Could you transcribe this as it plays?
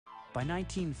By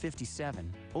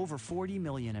 1957, over 40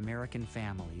 million American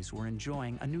families were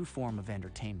enjoying a new form of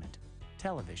entertainment,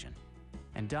 television.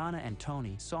 And Donna and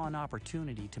Tony saw an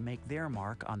opportunity to make their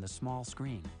mark on the small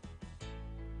screen.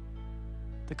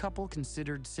 The couple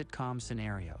considered sitcom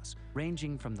scenarios,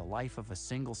 ranging from the life of a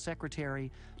single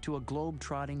secretary to a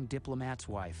globe-trotting diplomat's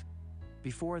wife,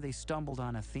 before they stumbled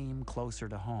on a theme closer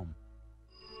to home.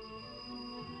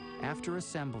 After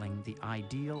assembling the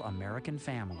ideal American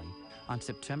family, on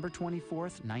September 24,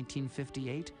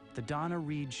 1958, The Donna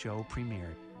Reed Show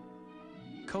premiered.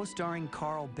 Co-starring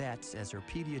Carl Betts as her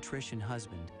pediatrician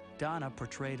husband, Donna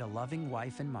portrayed a loving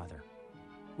wife and mother,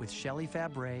 with Shelley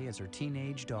Fabre as her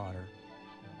teenage daughter,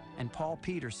 and Paul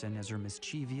Peterson as her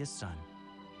mischievous son.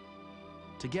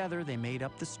 Together, they made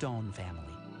up the Stone family.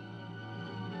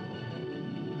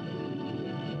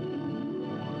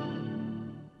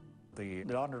 The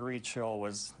Donna Reed Show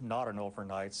was not an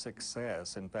overnight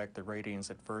success. In fact, the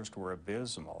ratings at first were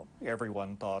abysmal.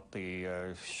 Everyone thought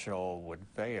the show would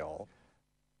fail.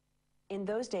 In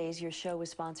those days, your show was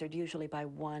sponsored usually by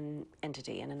one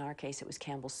entity, and in our case, it was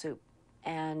Campbell's Soup.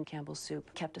 And Campbell's Soup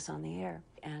kept us on the air,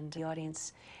 and the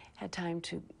audience had time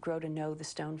to grow to know the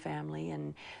Stone family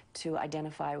and to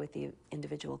identify with the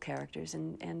individual characters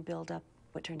and build up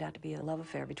what turned out to be a love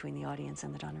affair between the audience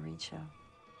and the Donna Reed Show.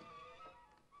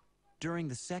 During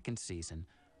the second season,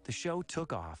 the show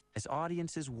took off as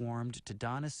audiences warmed to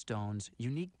Donna Stone's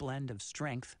unique blend of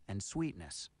strength and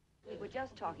sweetness. We were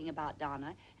just talking about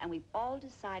Donna, and we've all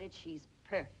decided she's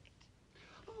perfect.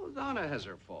 Oh, Donna has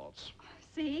her faults.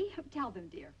 See? Tell them,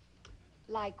 dear.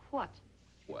 Like what?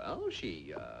 Well,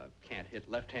 she can't hit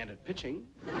left-handed pitching.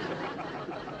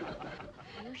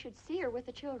 You should see her with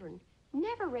the children.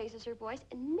 Never raises her voice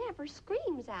and never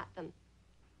screams at them.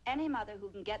 Any mother who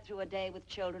can get through a day with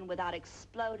children without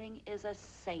exploding is a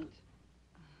saint.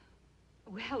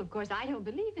 Well, of course, I don't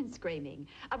believe in screaming.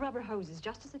 A rubber hose is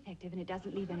just as effective, and it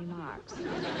doesn't leave any marks.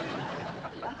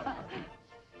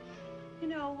 You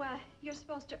know, you're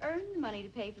supposed to earn the money to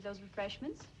pay for those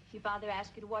refreshments. Your father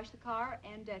asked you to wash the car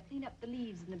and clean up the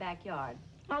leaves in the backyard.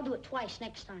 I'll do it twice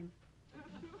next time.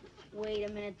 Wait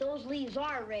a minute, those leaves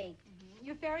are raked.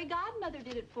 Your fairy godmother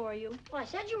did it for you. Well, I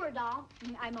said you were a doll.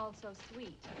 I'm also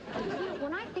sweet.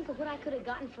 When I think of what I could have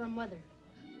gotten for a mother.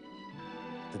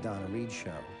 The Donna Reed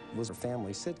Show was a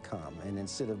family sitcom, and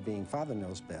instead of being Father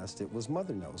Knows Best, it was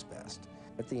Mother Knows Best.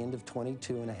 At the end of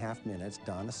 22.5 minutes,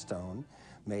 Donna Stone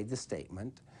made the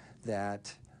statement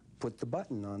that put the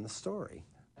button on the story.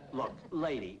 Look,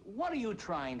 lady, what are you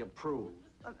trying to prove?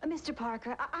 Mr.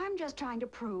 Parker, I'm just trying to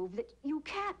prove that you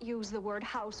can't use the word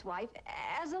housewife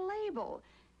as a label.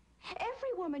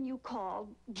 Every woman you call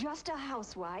just a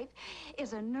housewife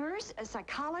is a nurse, a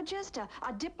psychologist,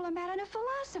 a diplomat, and a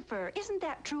philosopher. Isn't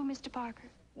that true, Mr. Parker?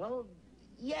 Well,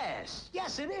 yes.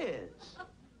 Yes, it is.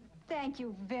 Thank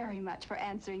you very much for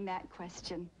answering that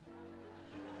question.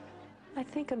 I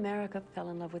think America fell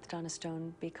in love with Donna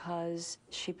Stone because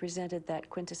she presented that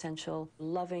quintessential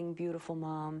loving, beautiful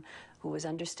mom who was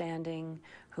understanding,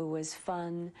 who was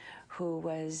fun, who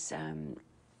was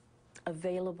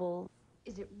available.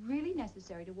 Is it really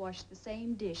necessary to wash the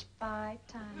same dish 5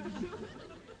 times?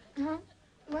 Huh?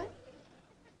 What?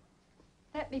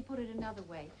 Let me put it another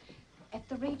way. At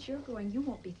the rate you're going, you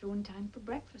won't be through in time for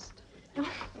breakfast. I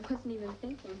wasn't even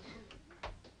thinking.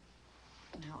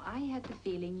 Now, I had the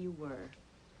feeling you were.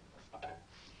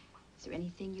 Is there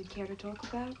anything you'd care to talk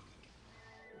about?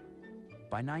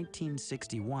 By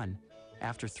 1961,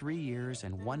 after 3 years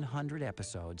and 100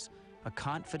 episodes, a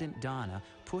confident Donna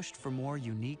pushed for more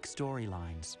unique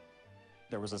storylines.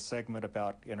 There was a segment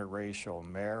about interracial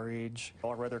marriage,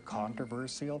 a rather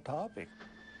controversial topic.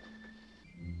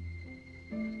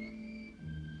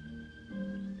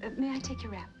 May I take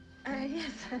your wrap?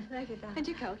 Yes, thank you, Donna. And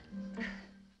your coat.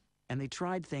 And they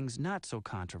tried things not so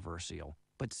controversial,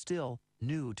 but still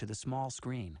new to the small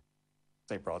screen.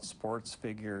 They brought sports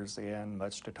figures in,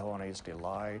 much to Tony's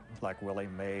delight, like Willie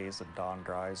Mays and Don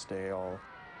Drysdale.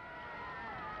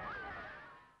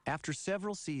 After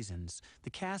several seasons, the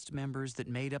cast members that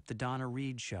made up the Donna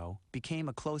Reed Show became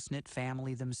a close-knit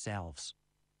family themselves.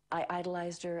 I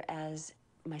idolized her as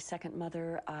my second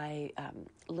mother. I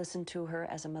listened to her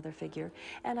as a mother figure,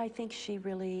 and I think she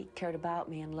really cared about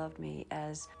me and loved me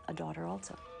as a daughter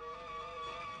also.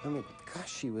 I mean,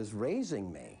 gosh, she was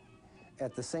raising me.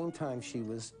 At the same time, she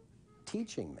was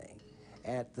teaching me.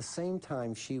 At the same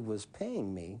time, she was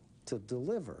paying me to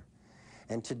deliver.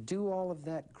 And to do all of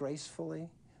that gracefully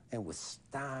and with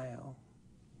style,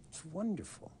 it's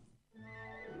wonderful.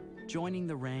 Joining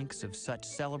the ranks of such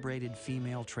celebrated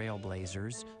female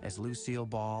trailblazers as Lucille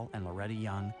Ball and Loretta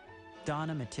Young,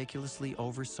 Donna meticulously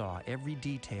oversaw every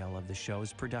detail of the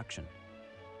show's production.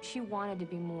 She wanted to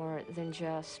be more than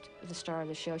just the star of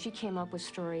the show. She came up with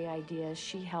story ideas.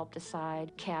 She helped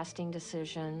decide casting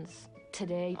decisions.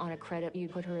 Today, on a credit, you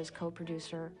put her as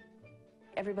co-producer.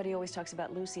 Everybody always talks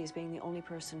about Lucy as being the only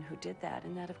person who did that,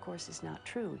 and that, of course, is not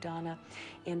true. Donna,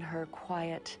 in her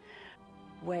quiet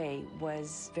way,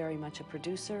 was very much a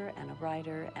producer and a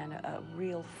writer and a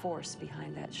real force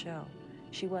behind that show.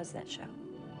 She was that show.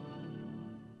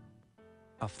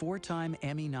 A 4-time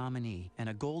Emmy nominee and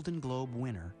a Golden Globe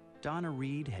winner, Donna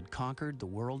Reed had conquered the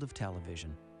world of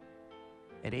television.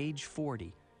 At age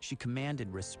 40, she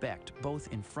commanded respect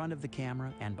both in front of the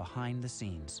camera and behind the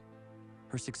scenes.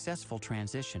 Her successful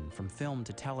transition from film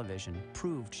to television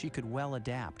proved she could well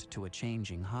adapt to a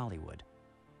changing Hollywood.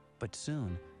 But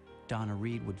soon, Donna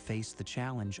Reed would face the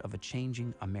challenge of a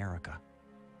changing America.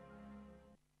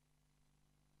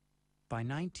 By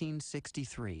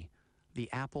 1963, the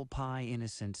apple pie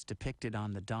innocence depicted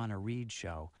on The Donna Reed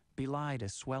Show belied a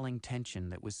swelling tension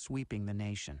that was sweeping the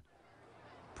nation.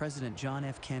 President John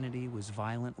F. Kennedy was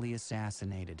violently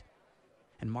assassinated,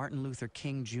 and Martin Luther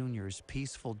King Jr.'s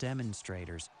peaceful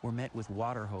demonstrators were met with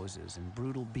water hoses and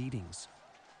brutal beatings.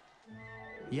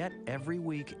 Yet every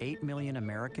week, 8 million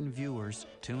American viewers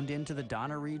tuned into The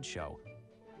Donna Reed Show,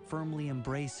 firmly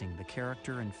embracing the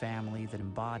character and family that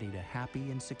embodied a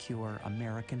happy and secure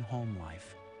American home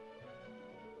life.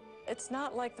 It's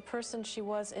not like the person she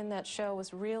was in that show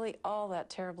was really all that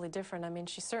terribly different. I mean,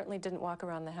 she certainly didn't walk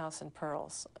around the house in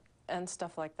pearls and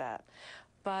stuff like that.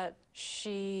 But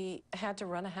she had to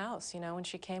run a house, you know, when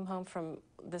she came home from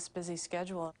this busy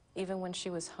schedule. Even when she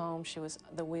was home,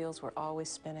 the wheels were always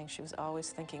spinning. She was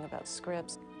always thinking about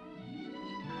scripts.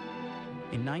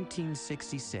 In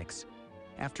 1966,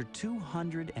 after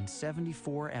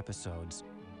 274 episodes,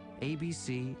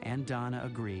 ABC and Donna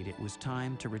agreed it was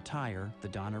time to retire The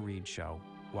Donna Reed Show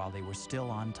while they were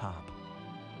still on top.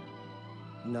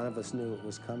 None of us knew it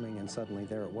was coming, and suddenly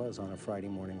there it was on a Friday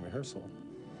morning rehearsal.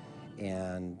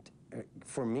 And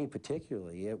for me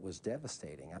particularly, it was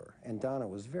devastating. And Donna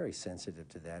was very sensitive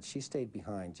to that. She stayed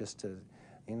behind just to,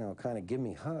 you know, kind of give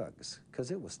me hugs,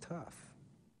 because it was tough.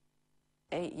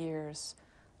 8 years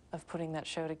of putting that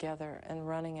show together and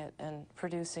running it and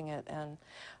producing it and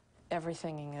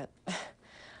everythinging it.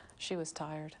 She was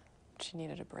tired. She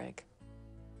needed a break.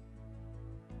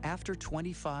 After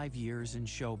 25 years in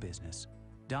show business,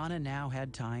 Donna now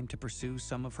had time to pursue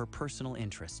some of her personal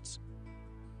interests.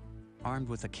 Armed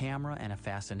with a camera and a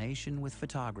fascination with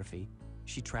photography,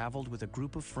 she traveled with a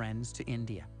group of friends to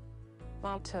India.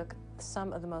 Mom took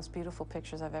some of the most beautiful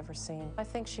pictures I've ever seen. I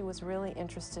think she was really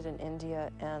interested in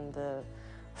India and the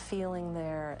feeling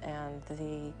there and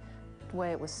the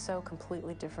way it was so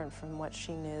completely different from what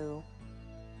she knew.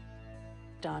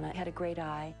 Donna had a great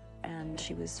eye, and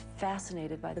she was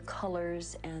fascinated by the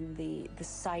colors and the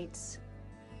sights.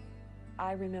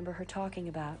 I remember her talking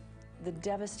about the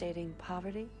devastating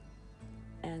poverty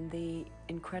and the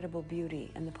incredible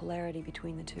beauty and the polarity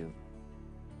between the two.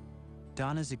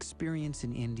 Donna's experience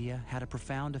in India had a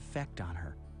profound effect on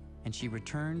her, and she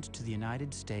returned to the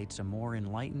United States a more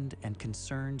enlightened and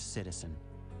concerned citizen.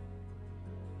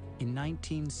 In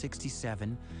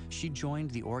 1967, she joined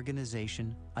the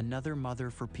organization Another Mother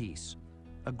for Peace,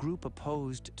 a group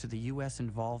opposed to the U.S.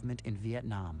 involvement in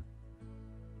Vietnam.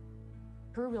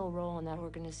 Her real role in that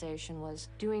organization was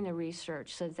doing the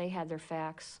research so that they had their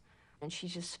facts, and she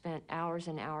just spent hours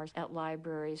and hours at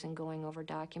libraries and going over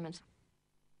documents.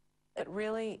 It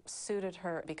really suited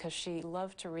her because she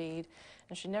loved to read,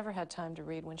 and she never had time to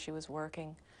read when she was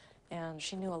working. And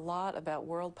she knew a lot about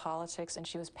world politics, and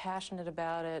she was passionate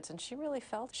about it, and she really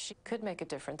felt she could make a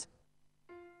difference.